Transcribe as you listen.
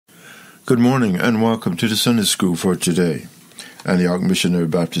Good morning and welcome to the Sunday School for today. Antioch Missionary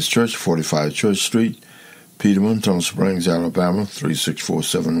Baptist Church, 45 Church Street, Peterman, Telp Springs, Alabama,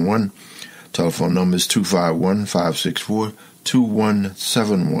 36471. Telephone number is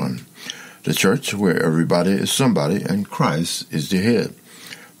 251-564-2171. The church where everybody is somebody and Christ is the head.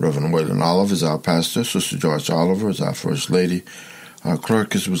 Reverend Whalen Oliver is our pastor. Sister Joyce Oliver is our first lady. Our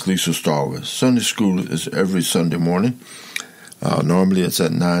clerk is Lisa Starwood. Sunday school is every Sunday morning. Normally it's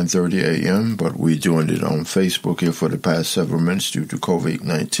at 9:30 a.m., but we joined it on Facebook here for the past several minutes due to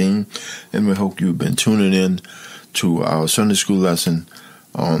COVID-19, and we hope you've been tuning in to our Sunday school lesson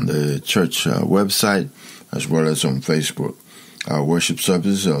on the church website as well as on Facebook. Our worship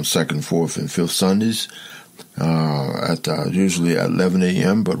services on 2nd, 4th, and 5th Sundays at usually at 11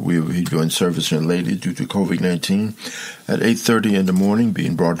 a.m., but we'll be doing service lately due to COVID-19 at 8:30 in the morning,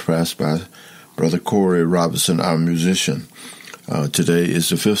 being broadcast by Brother Corey Robinson, our musician. Today is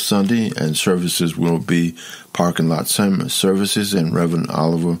the 5th Sunday, and services will be parking lot services, and Reverend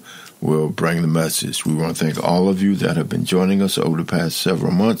Oliver will bring the message. We want to thank all of you that have been joining us over the past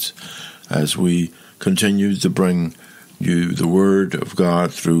several months as we continue to bring you the Word of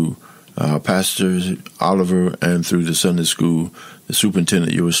God through Pastor Oliver and through the Sunday School, the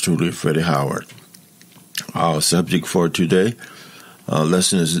superintendent, yours truly, Freddie Howard. Our subject for today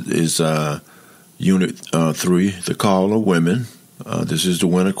lesson is Unit 3, The Call of Women. This is the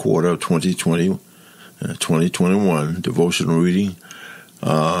winter quarter of 2021. Devotional reading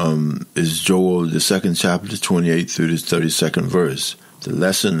is Joel, the 2nd chapter, 28 through the 32nd verse. The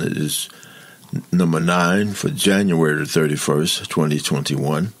lesson is number 9 for January the 31st,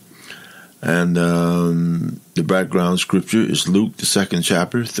 2021. And the background scripture is Luke, the 2nd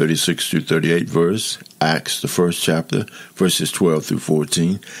chapter, 36 through 38 verse. Acts, the 1st chapter, verses 12 through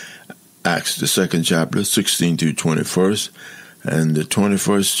 14. Acts, the 2nd chapter, 16 through 21st, and the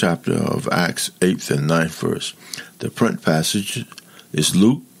 21st chapter of Acts, 8th and 9th verse. The print passage is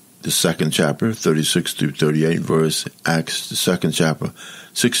Luke, the 2nd chapter, 36 through 38 verse, Acts, the 2nd chapter,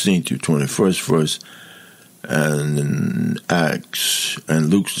 16 through 21st verse, and Acts,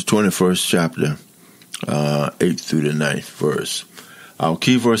 and Luke's the 21st chapter, 8th through the 9th verse. Our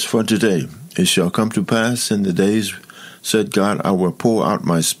key verse for today: It shall come to pass in the days, said God, I will pour out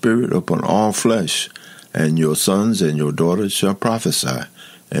my spirit upon all flesh, and your sons and your daughters shall prophesy,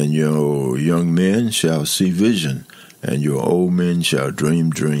 and your young men shall see vision, and your old men shall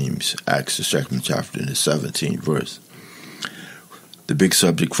dream dreams. Acts, the 2nd chapter, and the 17th verse. The big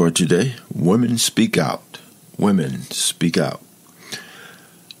subject for today: women speak out. Women speak out.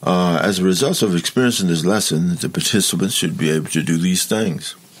 As a result of experiencing this lesson, the participants should be able to do these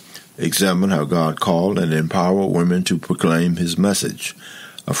things: examine how God called and empowered women to proclaim His message.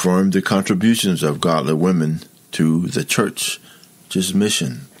 Affirm the contributions of godly women to the church's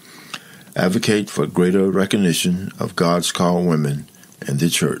mission. Advocate for greater recognition of God's called women in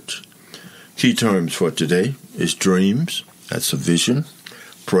the church. Key terms for today is dreams, that's a vision;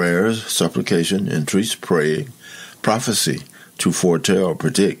 prayers, supplication, entreats, praying; prophecy, to foretell or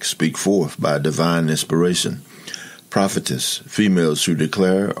predict, speak forth by divine inspiration; prophetess, females who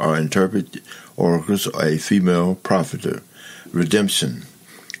declare or interpret oracles, a female propheter; redemption,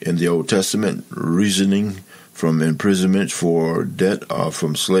 in the Old Testament, reasoning from imprisonment for debt or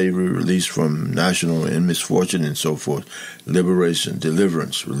from slavery, release from national and misfortune, and so forth; liberation,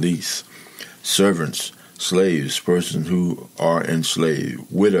 deliverance, release; servants, slaves, persons who are enslaved;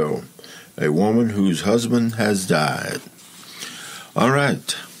 widow, a woman whose husband has died. All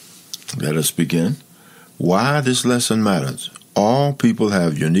right, let us begin. Why this lesson matters. All people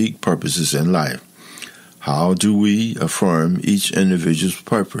have unique purposes in life. How do we affirm each individual's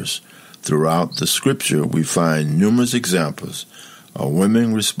purpose? Throughout the scripture, we find numerous examples of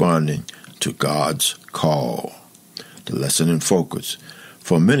women responding to God's call. The lesson in focus.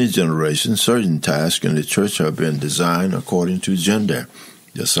 For many generations, certain tasks in the church have been designed according to gender.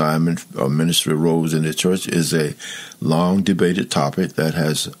 The assignment of ministry roles in the church is a long-debated topic that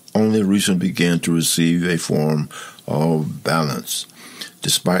has only recently begun to receive a form of balance.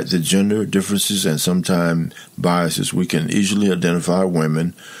 Despite the gender differences and sometimes biases, we can easily identify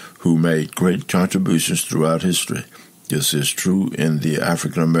women who made great contributions throughout history. This is true in the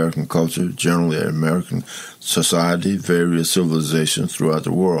African American culture, generally American society, various civilizations throughout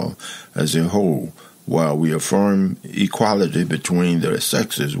the world as a whole. While we affirm equality between the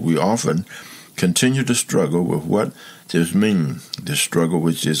sexes, we often continue to struggle with what this means. The struggle,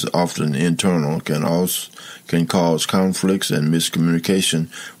 which is often internal, can cause conflicts and miscommunication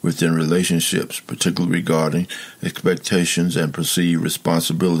within relationships, particularly regarding expectations and perceived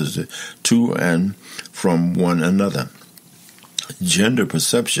responsibilities to and from one another. Gender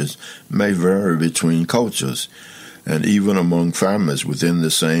perceptions may vary between cultures and even among families within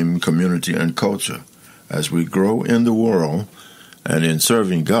the same community and culture. As we grow in the world and in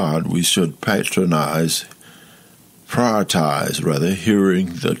serving God, we should prioritize hearing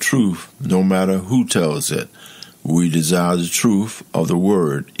the truth no matter who tells it. We desire the truth of the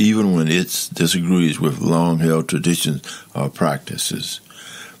Word even when it disagrees with long-held traditions or practices.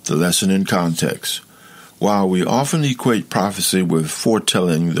 The lesson in context. While we often equate prophecy with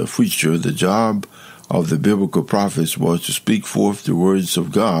foretelling the future, the job of the biblical prophets was to speak forth the words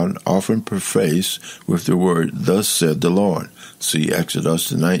of God, often prefaced with the word, "Thus said the Lord." See Exodus,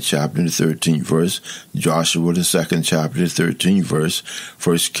 the 9th chapter, the 13th verse, Joshua, the 2nd chapter, the 13th verse,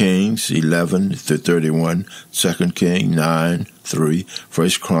 1 Kings 11 to 31, 2 Kings 9, 3,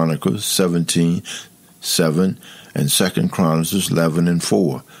 1 Chronicles 17, 7, and 2 Chronicles 11 and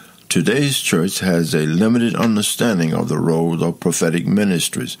 4. Today's church has a limited understanding of the role of prophetic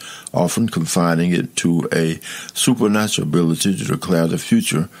ministries, often confining it to a supernatural ability to declare the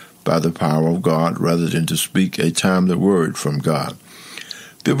future by the power of God rather than to speak a timely word from God.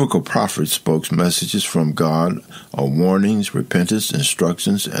 Biblical prophets spoke messages from God of warnings, repentance,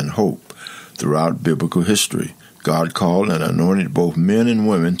 instructions, and hope. Throughout biblical history, God called and anointed both men and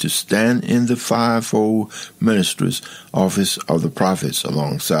women to stand in the fivefold ministries office of the prophets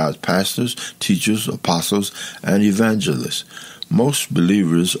alongside pastors, teachers, apostles, and evangelists. Most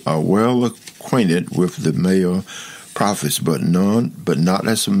believers are well acquainted with the male prophets, but not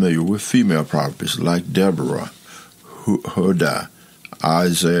as familiar with female prophets like Deborah, Huldah,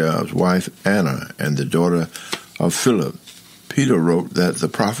 Isaiah's wife Anna, and the daughter of Philip. Peter wrote that the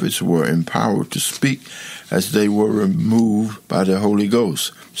prophets were empowered to speak as they were moved by the Holy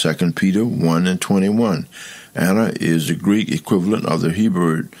Ghost. 2 Peter 1 and 21. Anna is the Greek equivalent of the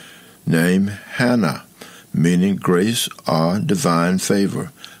Hebrew name Hannah, meaning grace or divine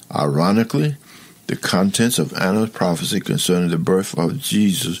favor. Ironically, the contents of Anna's prophecy concerning the birth of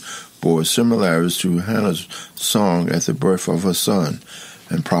Jesus bore similarities to Hannah's song at the birth of her son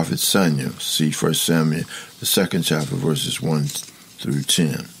and prophet Samuel. See 1 Samuel, the 2nd chapter, verses 1 through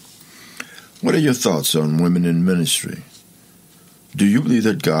 10. What are your thoughts on women in ministry? Do you believe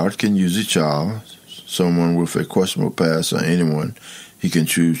that God can use a child, someone with a questionable past, or anyone he can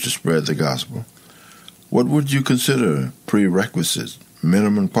choose to spread the gospel? What would you consider prerequisites,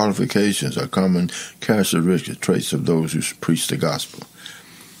 minimum qualifications, or common characteristic traits of those who preach the gospel?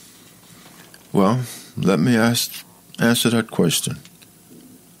 Well, let me answer that question.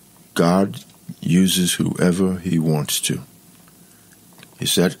 God uses whoever he wants to.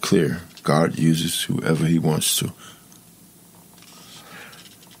 Is that clear? God uses whoever he wants to.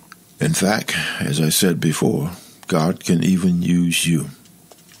 In fact, as I said before, God can even use you.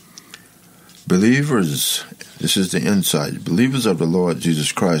 Believers, this is the insight. Believers of the Lord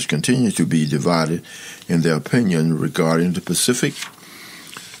Jesus Christ continue to be divided in their opinion regarding the specific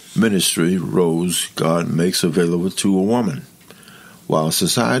ministry roles God makes available to a woman. While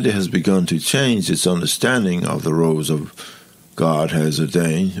society has begun to change its understanding of the roles of God has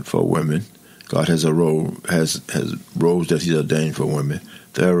ordained for women, God has roles that he's ordained for women.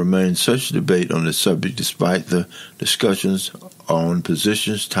 There remains such debate on the subject despite the discussions on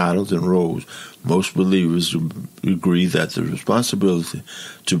positions, titles, and roles. Most believers agree that the responsibility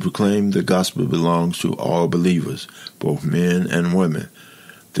to proclaim the gospel belongs to all believers, both men and women.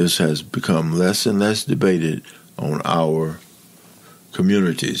 This has become less and less debated on our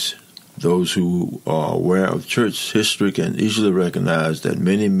communities. Those who are aware of church history can easily recognize that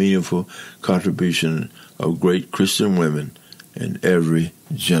many meaningful contributions of great Christian women in every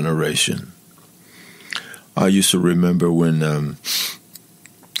generation. I used to remember when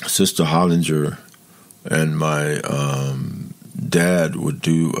Sister Hollinger and my dad would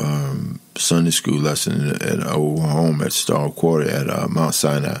do Sunday school lesson at our old home at Star Quarter at Mount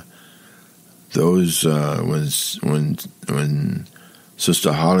Sinai. Those when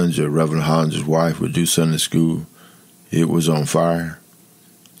Sister Hollinger, Reverend Hollinger's wife, would do Sunday school, it was on fire,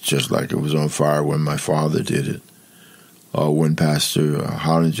 just like it was on fire when my father did it, or when Pastor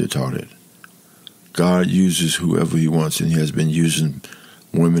Hollinger taught it. God uses whoever he wants, and he has been using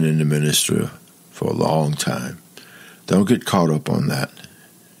women in the ministry for a long time. Don't get caught up on that.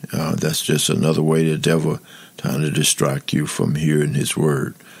 That's just another way the devil trying to distract you from hearing his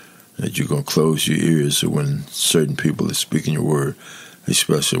word, that you're going to close your ears when certain people are speaking your word,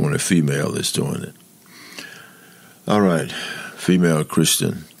 especially when a female is doing it. All right, female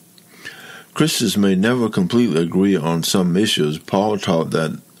Christian. Christians may never completely agree on some issues. Paul taught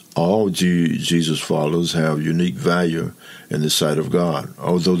that all Jesus followers have unique value in the sight of God.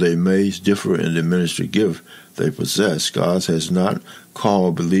 Although they may differ in the ministry gift, they possess. God has not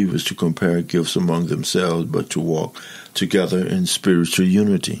called believers to compare gifts among themselves, but to walk together in spiritual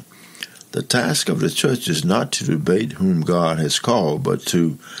unity. The task of the church is not to debate whom God has called, but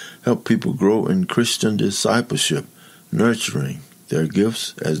to help people grow in Christian discipleship, nurturing their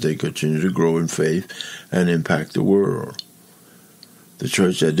gifts as they continue to grow in faith and impact the world. The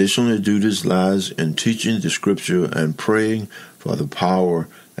church additionally duties lies in teaching the Scripture and praying for the power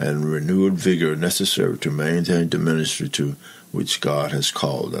and renewed vigor necessary to maintain the ministry to which God has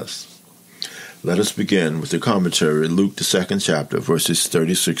called us. Let us begin with the commentary, Luke, the 2nd chapter, verses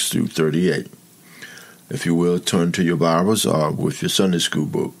 36 through 38. If you will, turn to your Bibles or with your Sunday school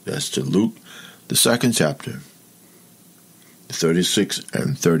book. That's to Luke, the 2nd chapter, the 36th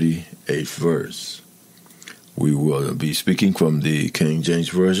and 38th verse. We will be speaking from the King James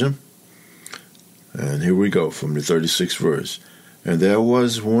Version. And here we go from the 36th verse. And there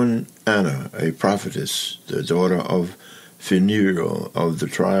was one Anna, a prophetess, the daughter of Penuel of the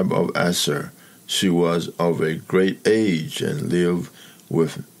tribe of Aser. She was of a great age and lived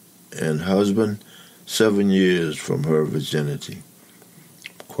with an husband 7 years from her virginity.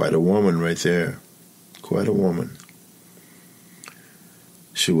 Quite a woman right there. Quite a woman.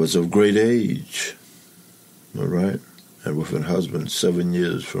 She was of great age. All right? And with a husband 7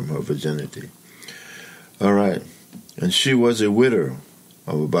 years from her virginity. All right. And she was a widow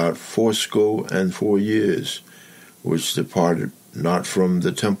of about 84 years, which departed not from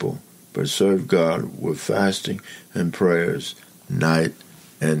the temple, but served God with fasting and prayers night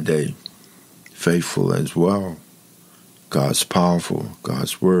and day. Faithful as well. God's powerful,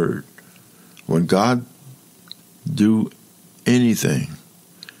 God's word. When God do anything,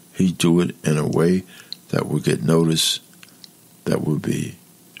 he do it in a way that will get noticed, that will be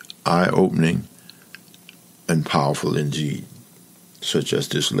eye-opening and powerful indeed, such as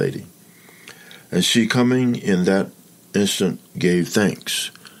this lady. And she coming in that instant gave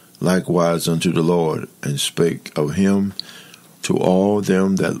thanks, likewise unto the Lord, and spake of him to all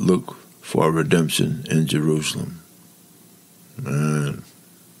them that look for redemption in Jerusalem. Man,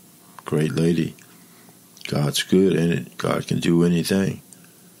 great lady. God's good, ain't it? God can do anything.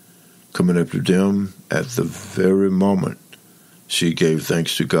 Coming up to them at the very moment, she gave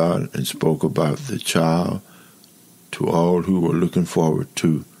thanks to God and spoke about the child to all who were looking forward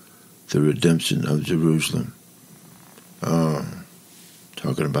to the redemption of Jerusalem.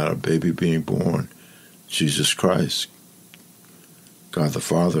 Talking about a baby being born, Jesus Christ, God the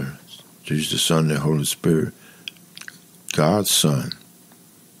Father, Jesus the Son, the Holy Spirit, God's Son.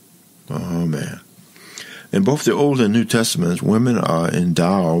 Oh, man. In both the Old and New Testaments, women are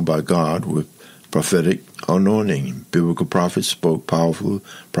endowed by God with prophetic anointing. Biblical prophets spoke powerful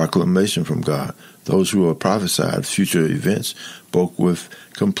proclamation from God. Those who are prophesied future events spoke with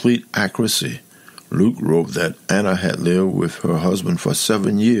complete accuracy. Luke wrote that Anna had lived with her husband for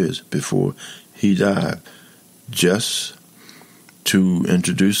 7 years before he died. Just to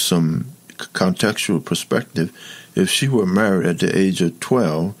introduce some contextual perspective, if she were married at the age of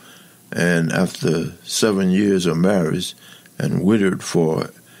 12 and after 7 years of marriage and widowed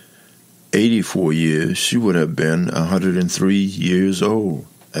for 84 years, she would have been 103 years old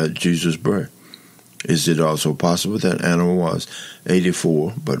at Jesus' birth. Is it also possible that Anna was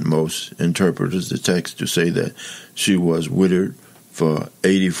 84, but most interpreters the text to say that she was widowed for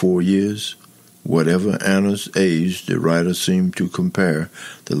 84 years? Whatever Anna's age, the writer seemed to compare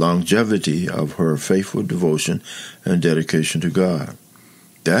the longevity of her faithful devotion and dedication to God.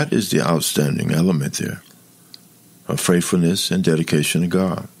 That is the outstanding element there, her faithfulness and dedication to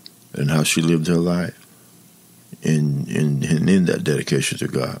God, and how she lived her life in that dedication to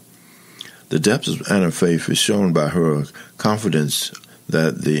God. The depth of Anna's faith is shown by her confidence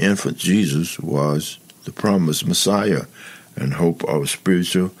that the infant Jesus was the promised Messiah and hope of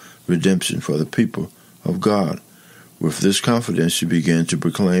spiritual redemption for the people of God. With this confidence, she began to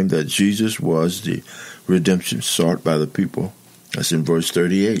proclaim that Jesus was the redemption sought by the people. That's in verse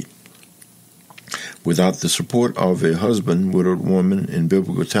 38. Without the support of a husband, widowed women in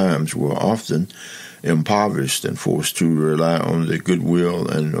biblical times were often impoverished and forced to rely on the goodwill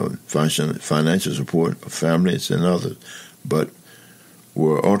and financial support of families and others, but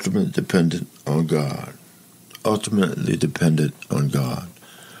were ultimately dependent on God. Ultimately dependent on God.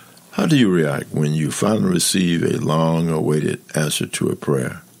 How do you react when you finally receive a long-awaited answer to a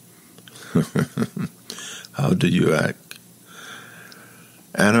prayer? How do you act?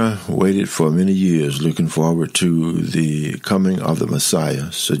 Anna waited for many years looking forward to the coming of the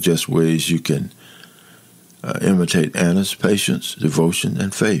Messiah. Suggest ways you can imitate Anna's patience, devotion,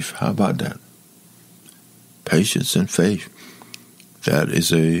 and faith. How about that? Patience and faith. That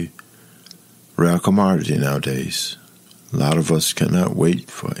is a rare commodity nowadays. A lot of us cannot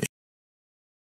wait for